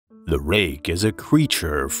The rake is a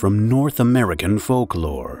creature from North American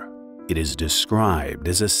folklore. It is described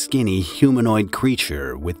as a skinny humanoid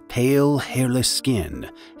creature with pale, hairless skin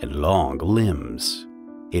and long limbs.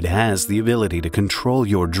 It has the ability to control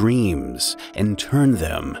your dreams and turn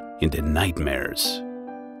them into nightmares.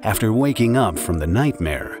 After waking up from the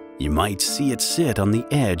nightmare, you might see it sit on the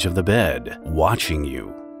edge of the bed, watching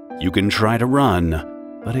you. You can try to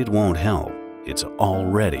run, but it won't help. It's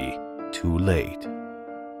already too late.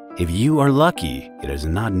 If you are lucky, it does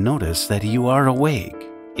not notice that you are awake.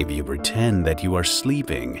 If you pretend that you are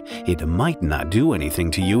sleeping, it might not do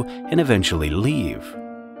anything to you and eventually leave.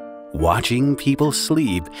 Watching people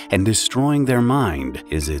sleep and destroying their mind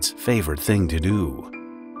is its favorite thing to do.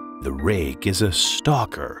 The rake is a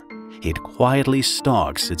stalker. It quietly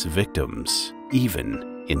stalks its victims,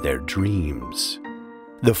 even in their dreams.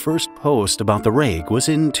 The first post about the rake was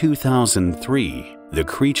in 2003. The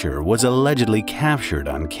creature was allegedly captured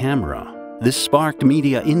on camera. This sparked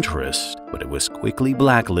media interest, but it was quickly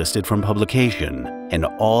blacklisted from publication, and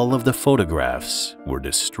all of the photographs were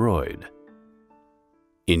destroyed.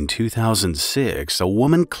 In 2006, a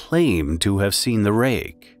woman claimed to have seen the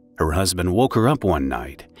rake. Her husband woke her up one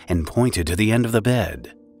night and pointed to the end of the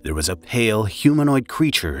bed. There was a pale humanoid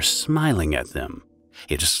creature smiling at them.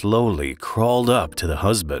 It slowly crawled up to the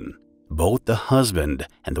husband. Both the husband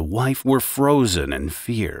and the wife were frozen in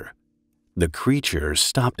fear. The creature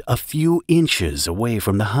stopped a few inches away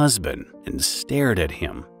from the husband and stared at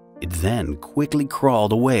him. It then quickly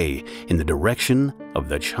crawled away in the direction of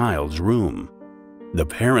the child's room. The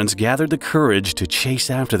parents gathered the courage to chase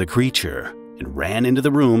after the creature and ran into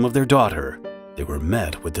the room of their daughter. They were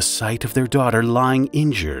met with the sight of their daughter lying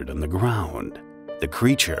injured on the ground. The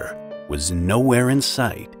creature was nowhere in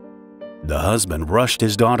sight. The husband rushed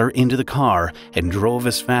his daughter into the car and drove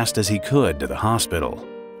as fast as he could to the hospital.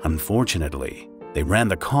 Unfortunately, they ran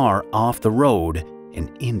the car off the road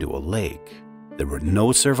and into a lake. There were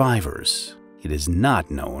no survivors. It is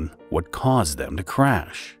not known what caused them to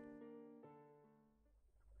crash.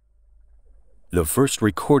 The first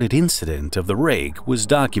recorded incident of the rake was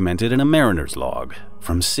documented in a mariner's log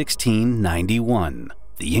from 1691.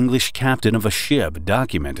 The English captain of a ship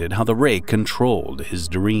documented how the rake controlled his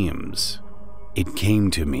dreams. "It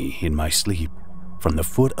came to me in my sleep. From the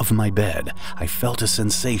foot of my bed, I felt a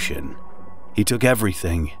sensation. He took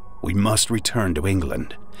everything. We must return to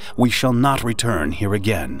England. We shall not return here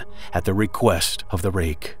again at the request of the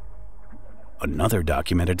rake." Another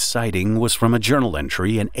documented sighting was from a journal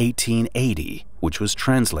entry in 1880, which was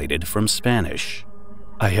translated from Spanish.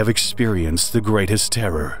 "I have experienced the greatest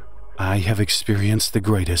terror. I have experienced the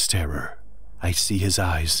greatest terror. I see his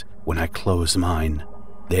eyes when I close mine.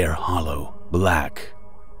 They are hollow, black.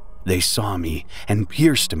 They saw me and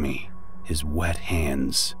pierced me. His wet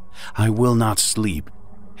hands. I will not sleep.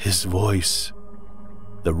 His voice."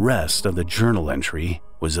 The rest of the journal entry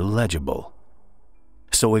was illegible.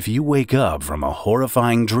 So if you wake up from a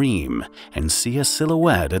horrifying dream and see a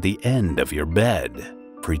silhouette at the end of your bed,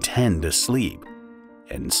 pretend to sleep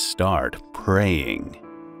and start praying.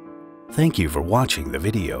 Thank you for watching the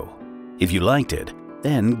video. If you liked it,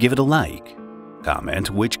 then give it a like.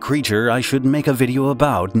 Comment which creature I should make a video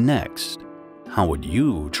about next. How would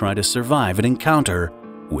you try to survive an encounter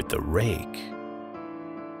with the rake?